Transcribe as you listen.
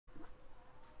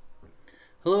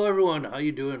Hello everyone, how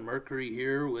you doing? Mercury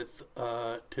here with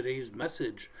today's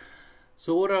message.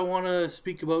 So what I want to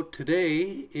speak about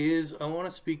today is I want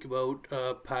to speak about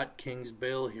Pat King's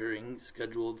bail hearing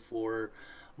scheduled for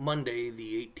Monday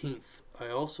the 18th. I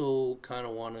also kind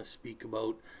of want to speak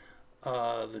about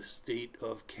the state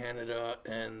of Canada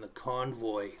and the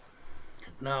convoy.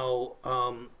 Now,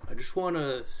 I just want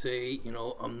to say,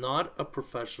 I'm not a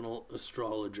professional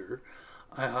astrologer.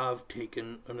 I have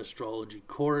taken an astrology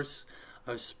course.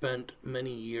 I've spent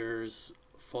many years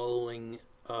following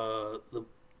the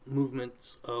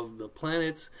movements of the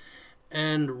planets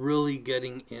and really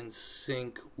getting in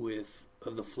sync with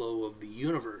the flow of the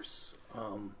universe.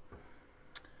 I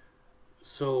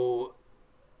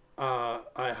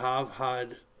have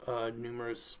had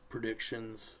numerous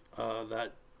predictions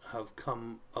that have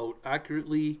come out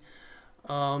accurately,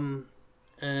 and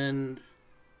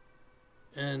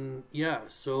yeah.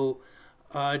 So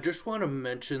I just want to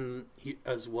mention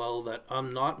as well that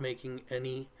I'm not making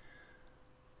any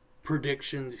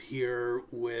predictions here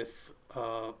with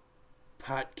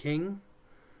Pat King.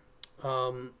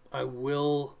 I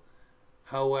will,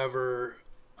 however,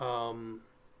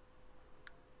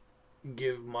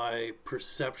 give my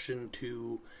perception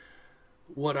to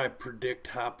what I predict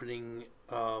happening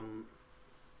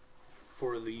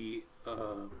for the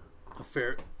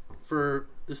affair for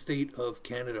the state of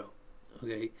Canada.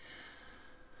 Okay,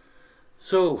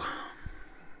 so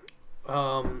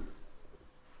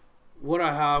what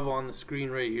I have on the screen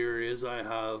right here is I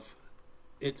have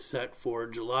it set for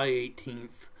July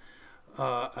 18th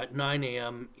at 9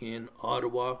 a.m. in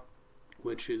Ottawa,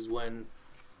 which is when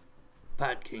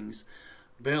Pat King's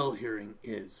bail hearing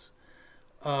is.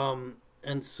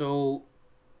 And so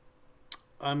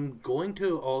I'm going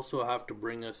to also have to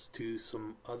bring us to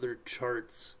some other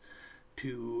charts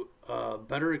to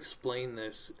better explain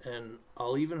this, and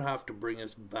I'll even have to bring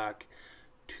us back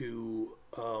to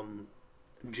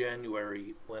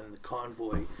January when the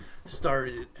convoy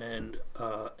started and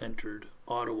entered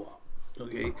Ottawa.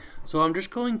 Okay, so I'm just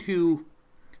going to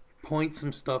point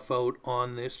some stuff out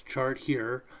on this chart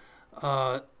here.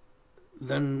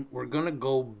 Then we're going to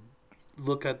go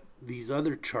look at these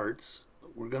other charts.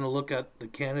 We're going to look at the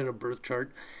Canada birth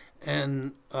chart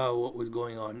and what was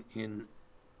going on in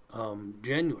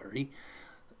January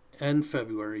and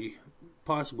February,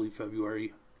 possibly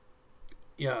February.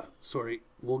 Yeah, sorry,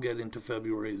 we'll get into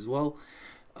February as well.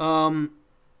 And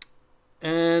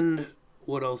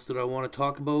what else did I want to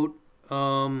talk about?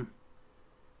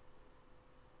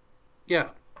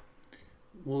 Yeah,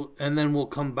 and then we'll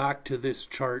come back to this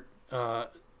chart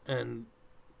and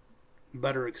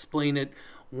better explain it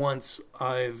once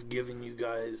I've given you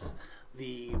guys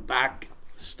the back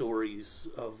stories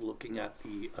of looking at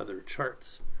the other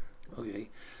charts. Okay,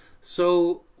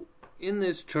 so in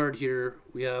this chart here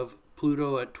we have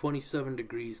Pluto at 27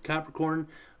 degrees Capricorn,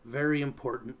 very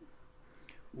important.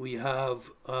 We have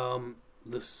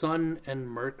the Sun and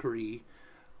Mercury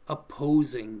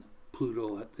opposing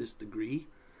Pluto at this degree.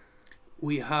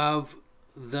 We have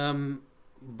them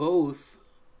both,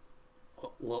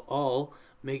 well, all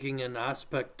making an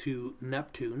aspect to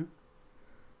Neptune.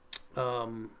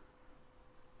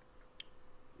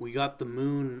 We got the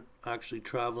moon actually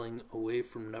traveling away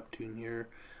from Neptune here.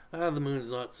 The moon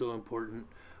is not so important.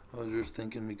 I was just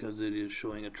thinking because it is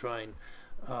showing a trine,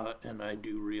 and I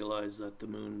do realize that the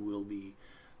moon will be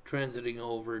transiting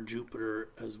over Jupiter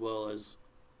as well as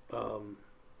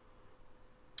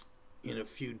in a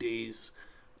few days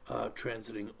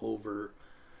transiting over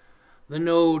the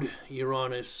node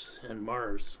Uranus and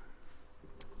Mars.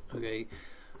 Okay,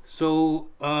 so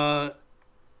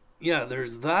yeah,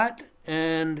 there's that,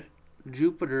 and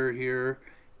Jupiter here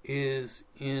is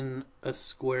in a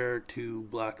square to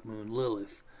Black Moon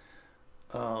Lilith.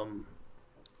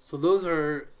 So those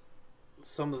are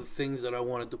some of the things that I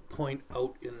wanted to point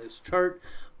out in this chart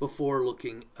before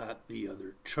looking at the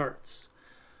other charts.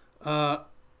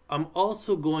 I'm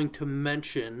also going to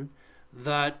mention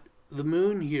that the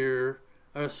moon here,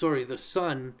 the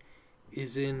sun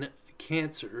is in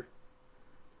Cancer,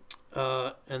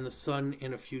 and the sun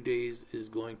in a few days is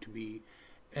going to be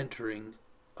entering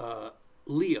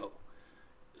Leo.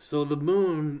 So the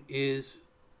moon is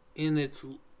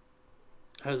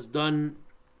has done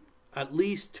at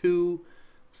least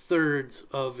 2/3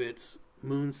 of its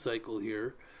moon cycle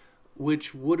here,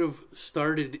 which would have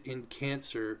started in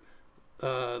Cancer.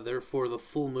 Therefore, the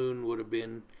full moon would have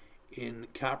been in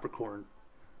Capricorn,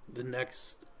 the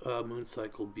next moon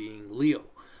cycle being Leo.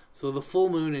 So the full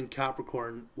moon in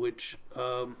Capricorn, which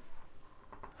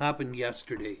happened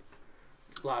yesterday,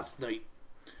 last night,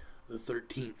 the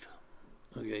 13th.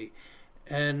 Okay,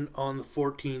 And on the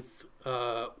 14th,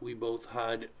 we both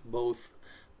had both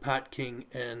Pat King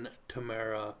and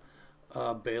Tamara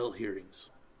bail hearings.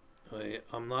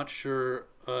 I'm not sure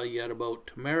yet about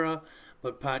Tamara,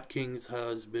 but Pat King's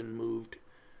has been moved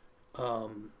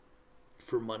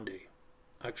for Monday.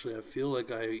 Actually, I feel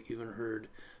like I even heard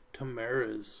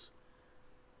Tamara's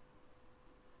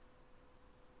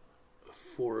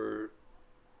for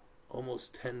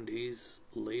almost 10 days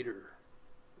later,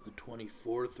 the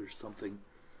 24th or something.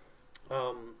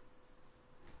 I'm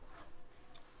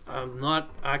not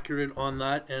accurate on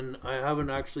that, and I haven't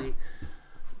actually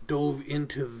dove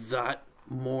into that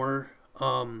more.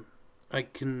 I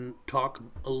can talk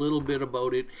a little bit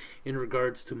about it in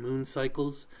regards to moon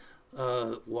cycles.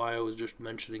 Why I was just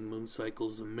mentioning moon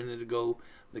cycles a minute ago.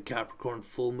 The Capricorn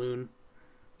full moon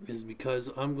is because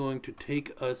I'm going to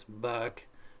take us back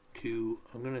to,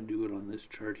 I'm going to do it on this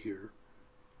chart here.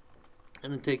 I'm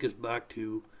going to take us back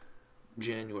to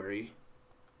January.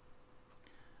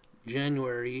 The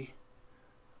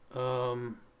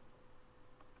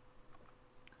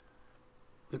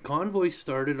convoy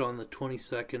started on the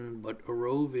 22nd, but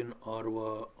arrived in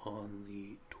Ottawa on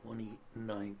the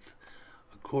 29th,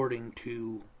 according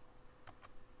to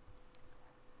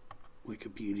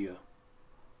Wikipedia.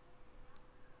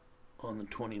 On the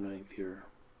 29th here,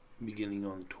 beginning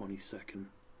on the 22nd.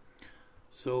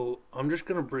 So I'm just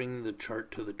going to bring the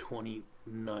chart to the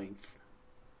 29th.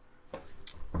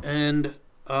 And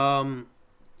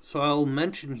so I'll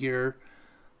mention here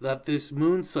that this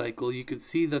moon cycle, you can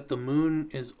see that the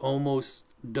moon is almost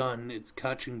done. It's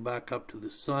catching back up to the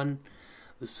sun.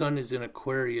 The sun is in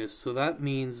Aquarius, so that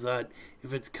means that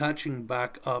if it's catching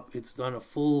back up, it's done a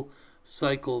full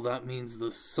cycle. That means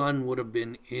the sun would have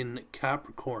been in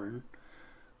Capricorn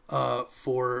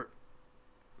for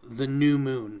the new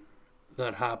moon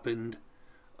that happened,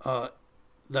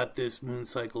 that this moon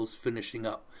cycle is finishing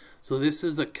up. So this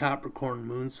is a Capricorn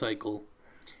moon cycle.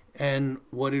 And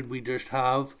what did we just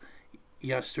have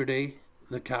yesterday?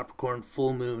 The Capricorn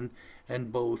full moon,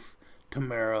 and both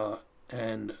Tamara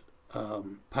and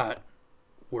Pat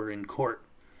were in court.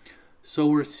 So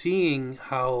we're seeing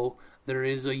how there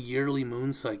is a yearly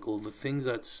moon cycle. The things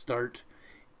that start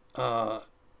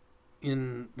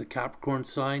in the Capricorn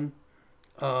sign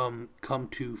come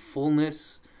to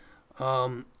fullness,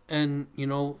 and you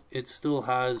know, it still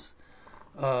has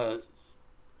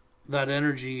that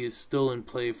energy is still in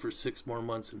play for 6 more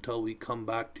months until we come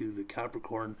back to the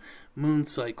Capricorn moon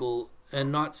cycle.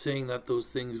 And not saying that those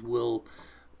things will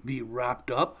be wrapped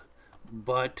up,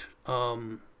 but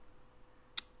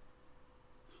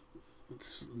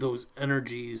those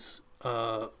energies,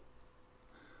 you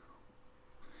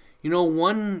know,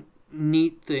 one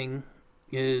neat thing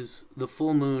is the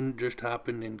full moon just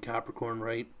happened in Capricorn,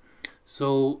 right?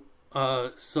 So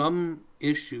some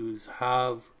issues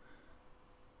have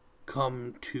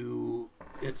come to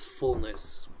its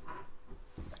fullness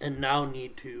and now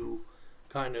need to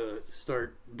kind of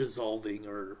start dissolving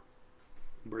or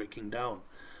breaking down.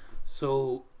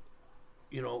 So,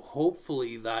 you know,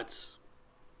 hopefully that's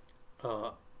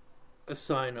a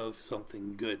sign of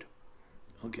something good.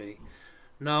 Okay,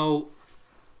 now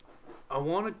I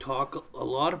want to talk a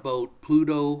lot about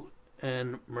Pluto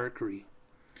and Mercury.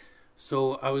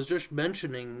 So I was just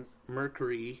mentioning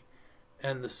Mercury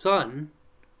and the Sun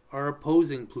are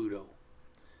opposing Pluto.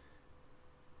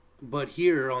 But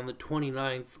here on the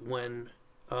 29th, when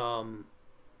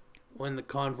the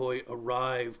convoy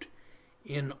arrived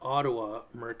in Ottawa,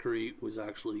 Mercury was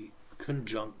actually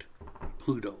conjunct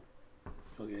Pluto.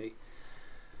 Okay,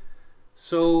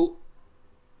 so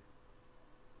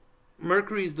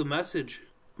Mercury's the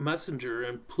messenger,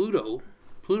 and Pluto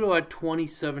at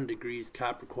 27 degrees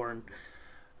Capricorn.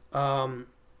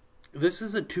 This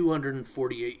is a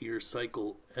 248-year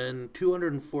cycle, and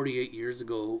 248 years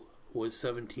ago was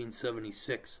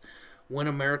 1776, when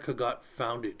America got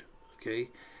founded. Okay,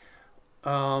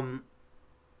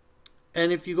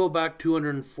 and if you go back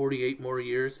 248 more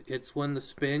years, it's when the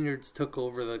Spaniards took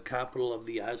over the capital of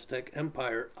the Aztec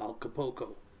Empire,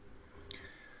 Acapulco.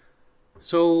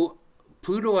 So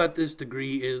Pluto at this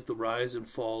degree is the rise and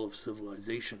fall of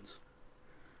civilizations.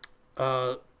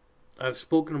 I've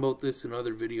spoken about this in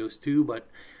other videos too, but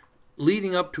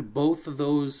leading up to both of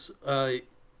those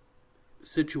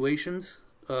situations,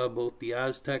 both the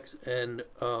Aztecs and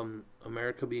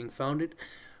America being founded,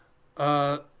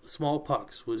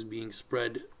 smallpox was being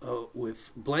spread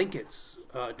with blankets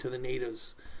to the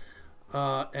natives,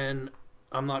 and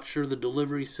I'm not sure the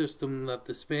delivery system that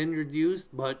the Spaniards used,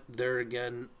 but there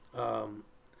again,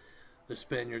 the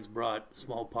Spaniards brought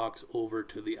smallpox over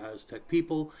to the Aztec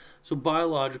people. So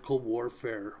biological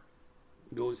warfare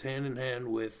goes hand in hand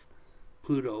with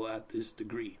Pluto at this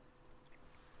degree.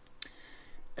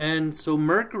 And so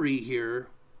Mercury here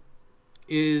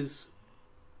is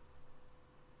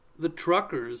the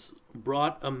truckers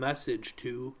brought a message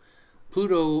to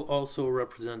Pluto. Also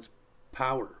represents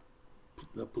power,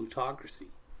 the plutocracy.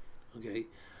 Okay,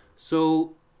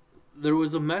 so there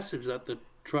was a message that the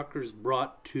truckers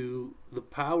brought to the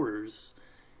powers,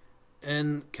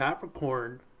 and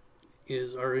Capricorn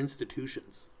is our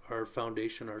institutions, our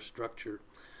foundation, our structure.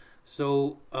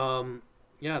 So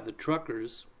yeah, the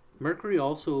truckers. Mercury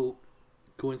also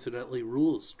coincidentally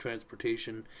rules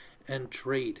transportation and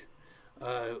trade.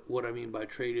 What I mean by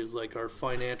trade is like our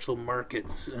financial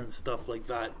markets and stuff like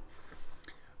that.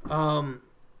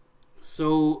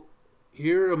 So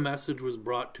here a message was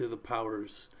brought to the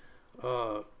powers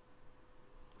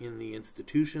in the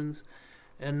institutions.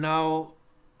 And now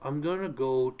I'm going to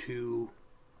go to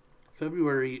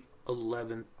February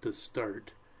 11th to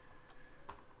start.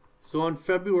 So on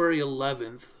February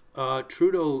 11th,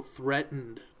 Trudeau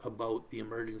threatened about the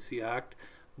Emergency Act,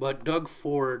 but Doug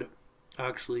Ford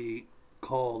actually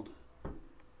called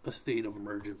a state of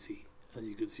emergency, as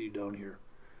you can see down here.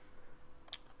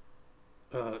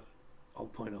 I'll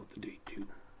point out the date too.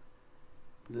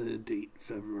 The date,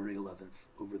 February 11th,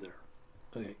 over there.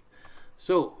 Okay,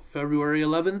 so February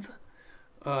 11th,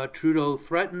 Trudeau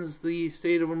threatens the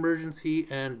state of emergency,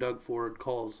 and Doug Ford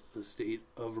calls a state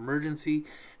of emergency,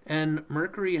 and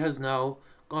Mercury has now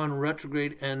gone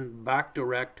retrograde and back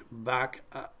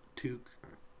to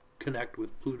connect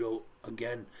with Pluto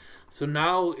again. So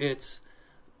now it's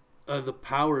the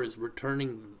powers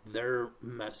returning their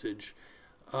message,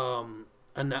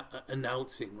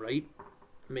 announcing, right?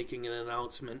 Making an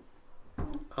announcement.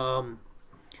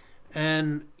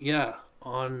 And yeah,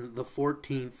 on the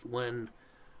 14th, when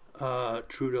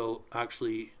Trudeau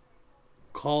actually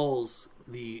calls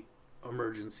the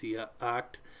Emergency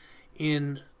Act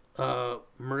in,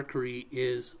 Mercury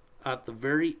is at the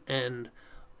very end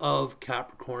of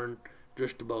Capricorn,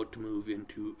 just about to move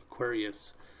into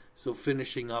Aquarius. So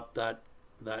finishing up that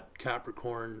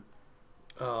Capricorn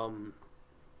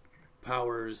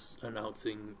powers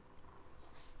announcing,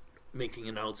 making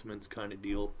announcements kind of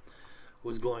deal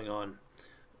was going on.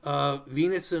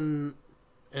 Venus and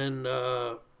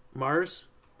Mars,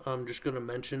 I'm just going to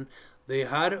mention, they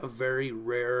had a very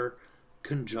rare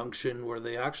conjunction where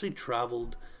they actually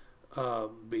traveled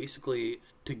basically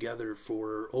together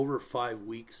for over 5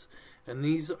 weeks, and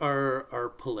these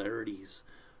are polarities.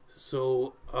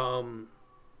 So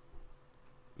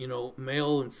you know,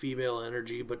 male and female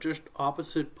energy, but just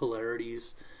opposite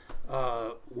polarities.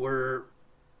 We're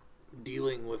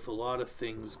dealing with a lot of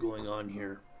things going on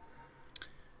here.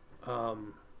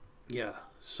 Yeah,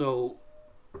 so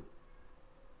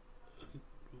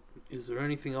is there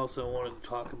anything else I wanted to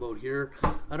talk about here?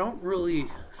 I don't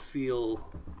really feel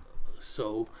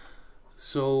so.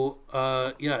 So,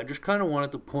 yeah, I just kind of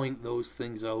wanted to point those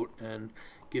things out and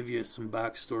give you some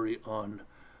backstory on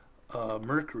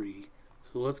Mercury.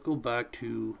 So let's go back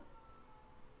to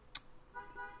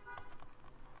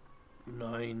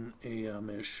 9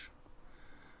 a.m.-ish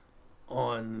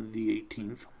on the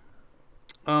 18th.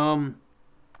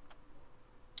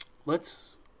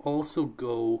 Let's also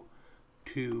go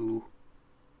to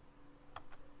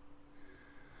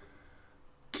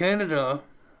Canada.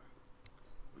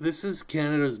 This is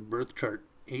Canada's birth chart,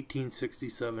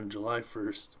 1867, July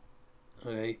 1st.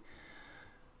 Okay.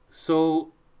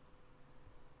 So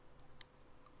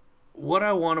what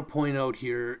I want to point out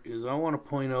here is I want to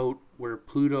point out where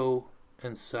Pluto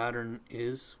and Saturn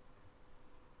is.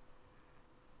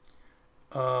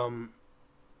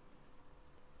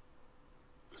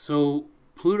 So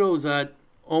Pluto's at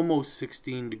almost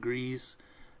 16 degrees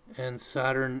and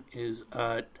Saturn is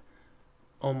at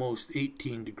almost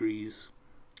 18 degrees,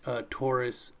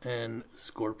 Taurus and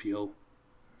Scorpio,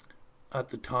 at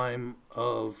the time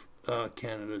of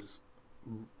Canada's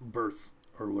birth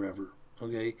or whatever.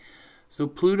 Okay, so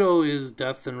Pluto is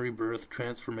death and rebirth,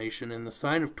 transformation. In the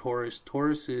sign of Taurus,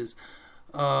 Taurus is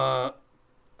an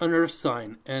earth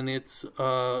sign, and it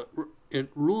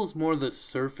rules more the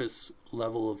surface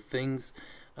level of things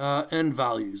and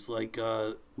values. Like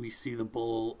we see the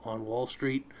bull on Wall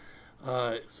Street,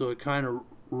 so it kind of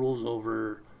rules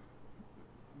over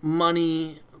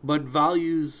money, but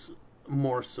values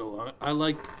more so. I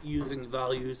like using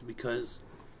values because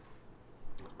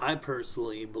I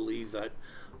personally believe that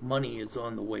money is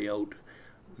on the way out,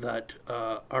 that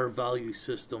our value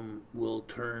system will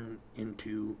turn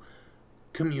into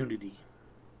community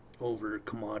over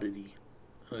commodity.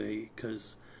 Okay,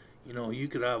 because you know, you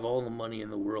could have all the money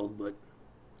in the world, but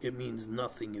it means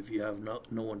nothing if you have no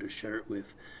one to share it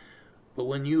with. But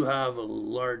when you have a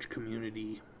large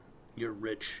community, you're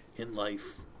rich in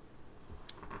life.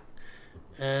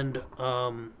 And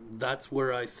that's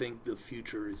where I think the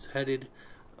future is headed,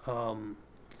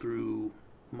 through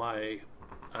my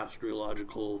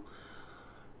astrological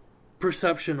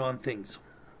perception on things.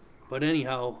 But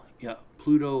anyhow, yeah,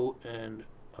 Pluto and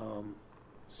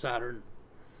Saturn.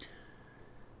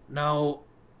 Now,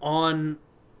 on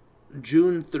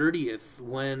June 30th,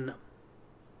 when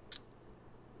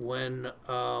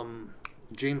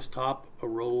James Topp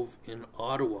arose in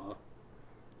Ottawa,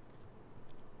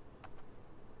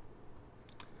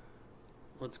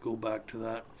 let's go back to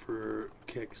that for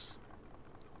kicks.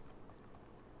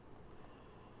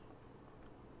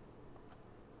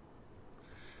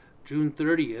 June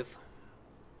 30th,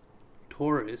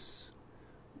 Taurus,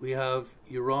 we have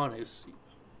Uranus.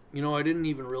 You know, I didn't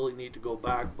even really need to go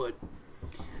back, but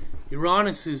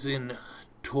Uranus is in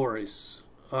Taurus,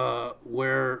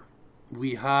 where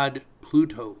we had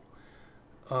Pluto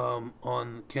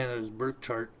on Canada's birth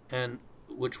chart, and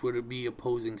which would be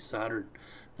opposing Saturn.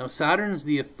 Now, Saturn's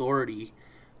the authority,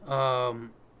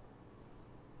 even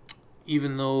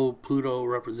though Pluto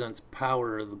represents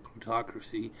power, the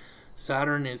plutocracy.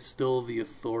 Saturn is still the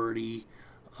authority,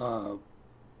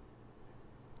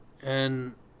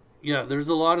 and yeah, there's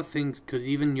a lot of things, because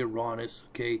even Uranus,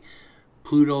 okay,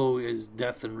 Pluto is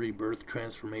death and rebirth,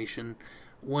 transformation,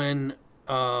 when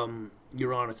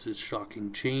Uranus is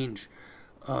shocking change.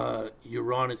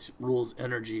 Uranus rules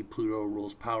energy, Pluto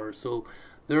rules power. So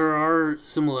there are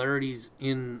similarities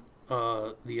in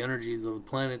the energies of the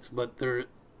planets, but they're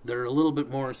a little bit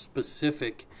more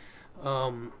specific,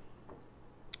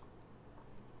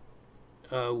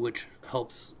 which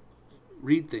helps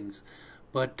read things.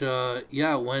 But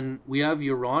yeah, when we have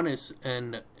Uranus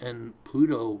and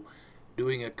Pluto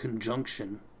doing a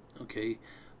conjunction, okay,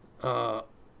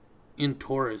 in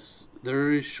Taurus,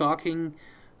 there is shocking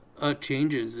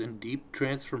changes and deep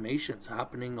transformations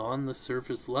happening on the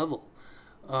surface level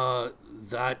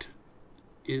that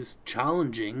is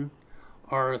challenging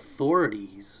our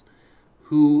authorities,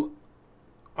 who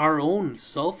our own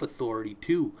self-authority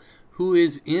too, who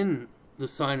is in the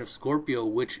sign of Scorpio,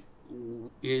 which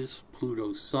is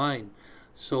Pluto's sign.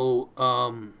 So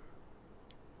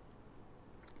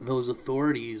those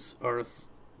authorities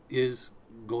is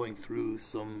going through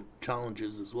some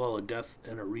challenges as well, a death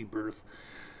and a rebirth.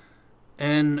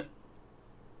 And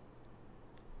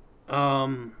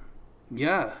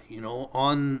yeah, you know,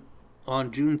 on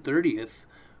June 30th,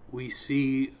 we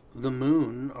see the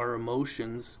moon, our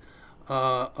emotions,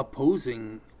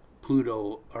 opposing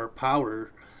Pluto, our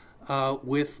power,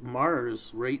 with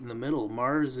Mars right in the middle.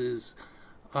 Mars is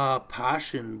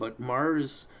passion, but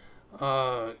Mars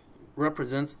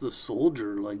represents the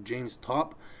soldier, like James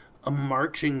Topp,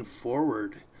 marching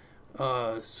forward.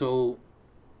 So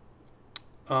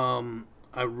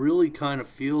I really kind of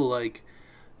feel like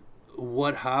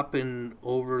what happened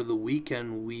over the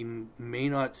weekend, we may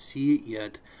not see it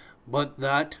yet, but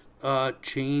that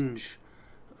change,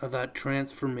 that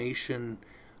transformation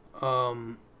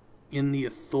in the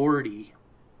authority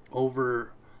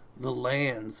over the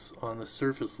lands on the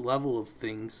surface level of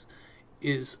things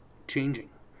is changing.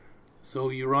 So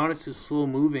Uranus is slow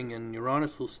moving, and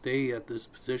Uranus will stay at this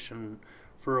position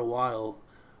for a while.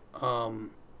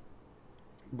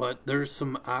 But there's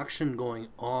some action going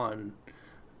on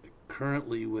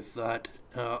currently with that,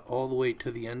 all the way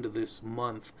to the end of this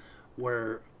month,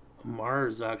 where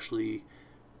Mars actually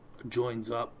joins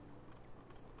up.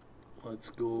 Let's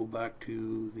go back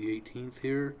to the 18th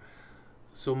here.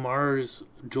 So Mars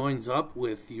joins up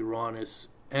with Uranus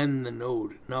and the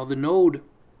node. Now the node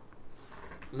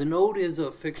is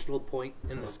a fictional point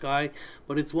in the sky,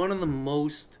 but it's one of the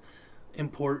most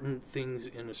important things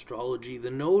in astrology.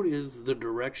 The node is the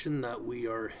direction that we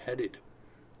are headed.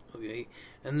 Okay?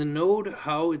 And the node,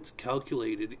 how it's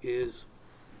calculated is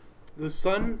the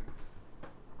sun.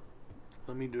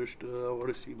 Let me just, I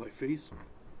want to see my face.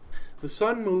 The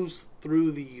sun moves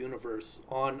through the universe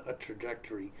on a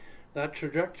trajectory. That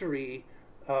trajectory,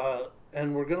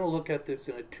 and we're going to look at this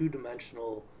in a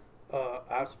two-dimensional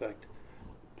aspect.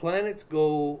 Planets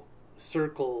go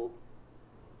circle,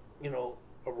 you know,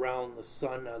 around the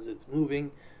sun as it's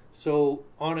moving. So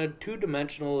on a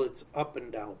two-dimensional, it's up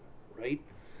and down, right?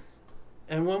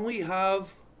 And when we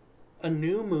have a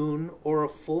new moon or a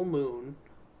full moon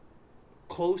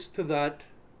close to that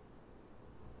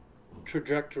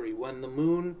trajectory, when the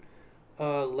moon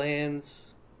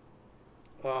lands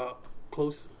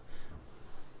close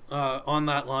on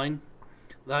that line,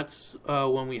 that's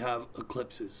when we have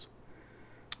eclipses.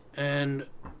 And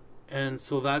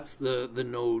so that's the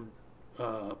node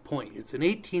point. It's an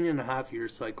 18.5-year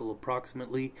cycle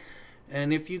approximately.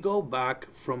 And if you go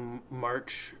back from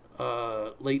March,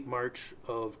 late March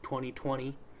of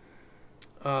 2020,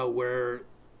 where,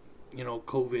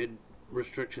 COVID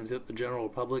restrictions hit the general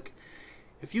public,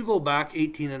 if you go back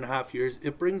 18.5 years,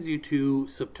 it brings you to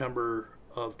September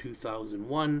of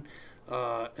 2001,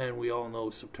 and we all know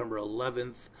September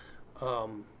 11th,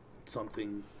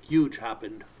 something huge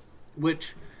happened,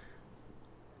 which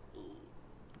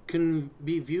can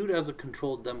be viewed as a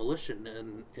controlled demolition.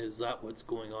 And is that what's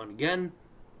going on again?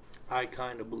 I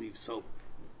kind of believe so.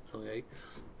 Okay.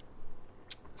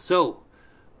 So,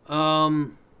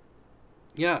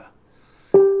 yeah.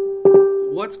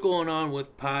 What's going on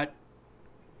with Pat?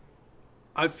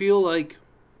 I feel like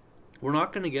we're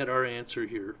not going to get our answer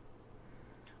here.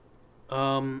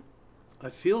 I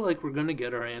feel like we're going to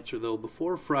get our answer, though,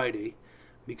 before Friday,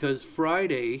 because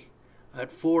Friday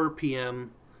at 4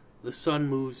 p.m., the sun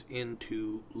moves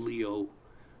into Leo.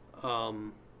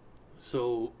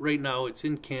 So right now it's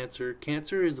in Cancer.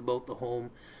 Cancer is about the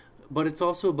home, but it's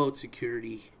also about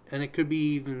security, and it could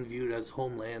be even viewed as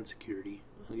homeland security.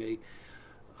 Okay.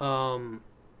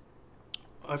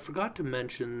 I forgot to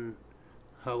mention,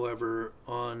 however,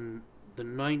 on the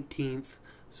 19th,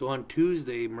 so on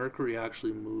Tuesday, Mercury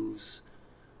actually moves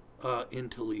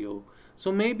into Leo.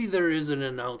 So maybe there is an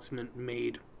announcement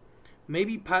made.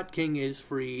 Maybe Pat King is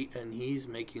free and he's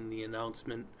making the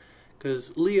announcement,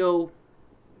 because Leo,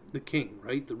 the king,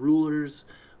 right? The rulers,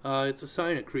 it's a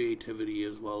sign of creativity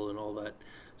as well and all that.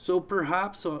 So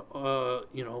perhaps,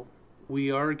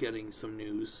 we are getting some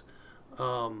news.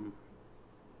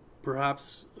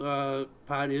 Perhaps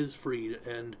Pat is freed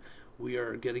and we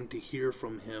are getting to hear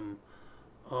from him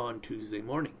on Tuesday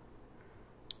morning.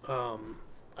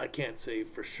 I can't say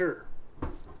for sure.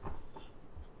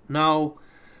 Now,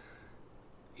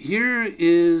 here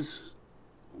is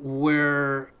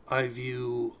where I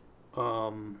view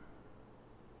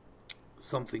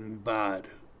something bad,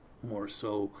 more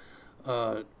so,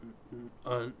 a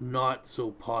not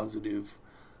so positive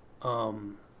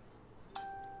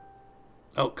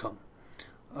outcome.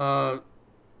 I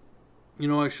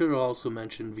should also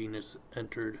mention Venus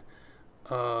entered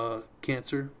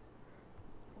Cancer.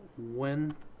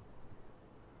 When?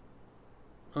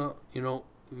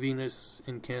 Venus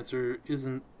in Cancer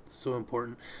isn't so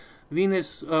important.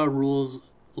 Venus rules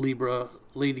Libra,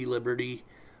 Lady Liberty.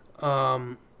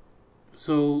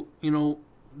 So,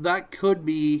 that could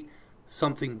be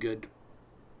something good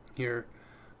here.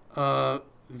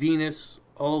 Venus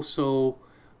also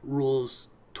rules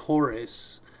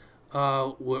Taurus,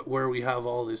 where we have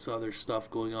all this other stuff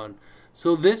going on.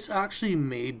 So this actually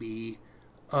may be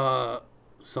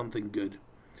something good.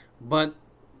 But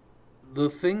the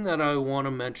thing that I want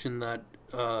to mention that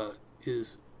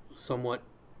is somewhat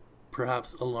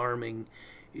perhaps alarming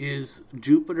is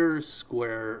Jupiter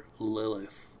square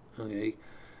Lilith. Okay,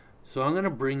 so I'm going to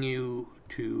bring you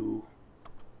to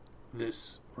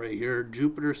this right here,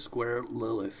 Jupiter square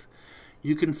Lilith.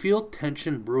 You can feel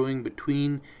tension brewing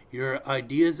between your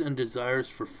ideas and desires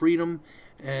for freedom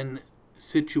and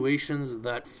situations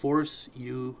that force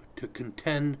you to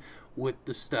contend with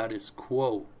the status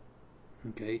quo.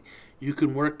 Okay, you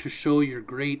can work to show your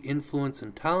great influence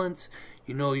and talents.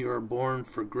 You are born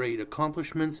for great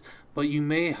accomplishments, but you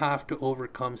may have to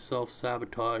overcome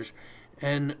self-sabotage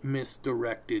and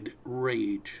misdirected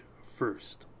rage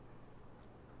first.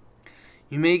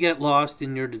 You may get lost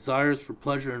in your desires for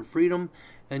pleasure and freedom,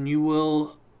 and you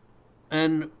will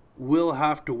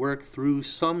have to work through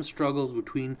some struggles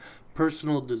between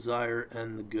personal desire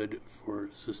and the good for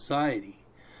society.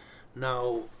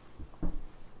 Now,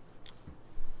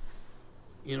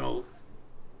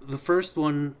 the first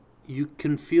one, you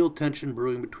can feel tension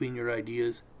brewing between your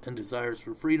ideas and desires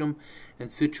for freedom and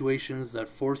situations that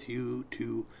force you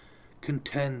to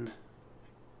contend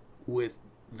with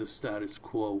the status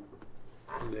quo.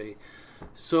 Okay,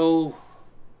 so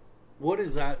what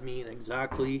does that mean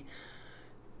exactly?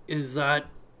 Is that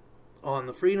on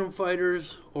the freedom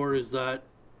fighters, or is that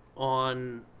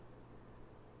on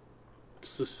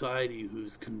society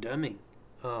who's condemning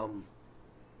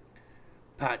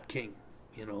Pat King?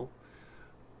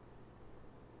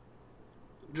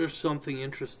 Just something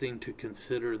interesting to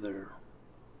consider there.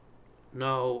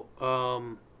 Now,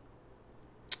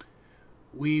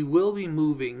 we will be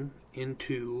moving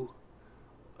into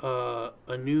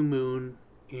a new moon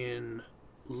in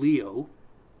Leo.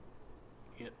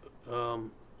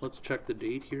 Let's check the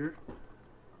date here.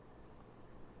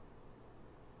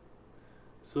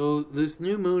 So this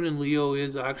new moon in Leo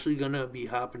is actually going to be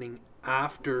happening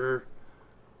after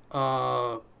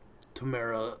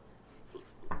Tamara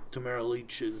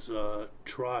Leach's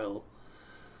trial.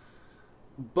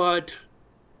 But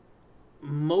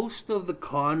most of the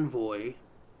convoy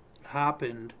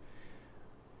happened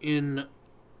in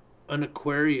an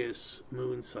Aquarius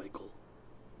moon cycle.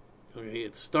 Okay,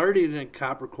 it started in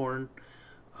Capricorn,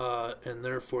 and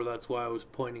therefore that's why I was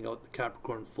pointing out the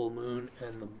Capricorn full moon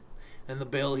and the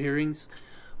bail hearings.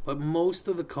 But most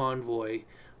of the convoy,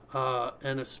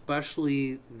 and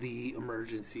especially the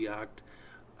Emergency Act,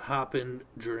 happened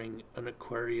during an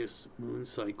Aquarius moon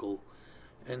cycle.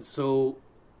 And so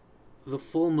the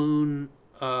full moon,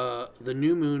 the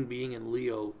new moon being in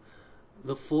Leo,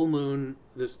 the full moon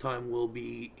this time will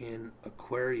be in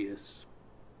Aquarius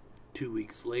 2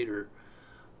 weeks later.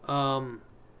 And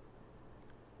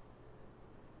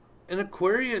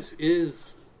Aquarius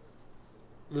is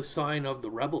the sign of the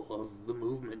rebel, of the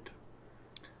movement.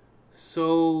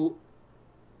 So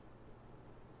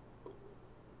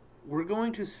we're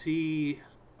going to see,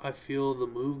 I feel, the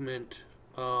movement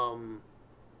come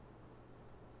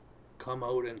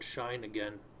out and shine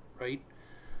again, right?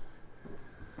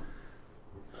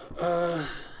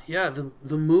 Yeah,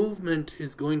 the movement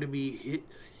is going to be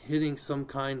hitting some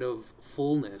kind of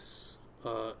fullness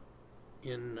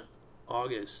in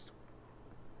August,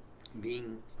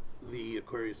 being the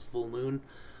Aquarius full moon,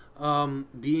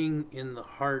 being in the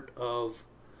heart of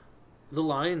the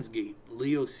Lion's Gate,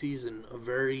 Leo season, a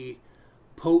very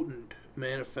potent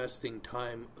manifesting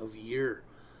time of year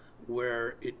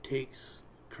where it takes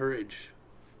courage,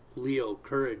 Leo,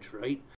 courage, right?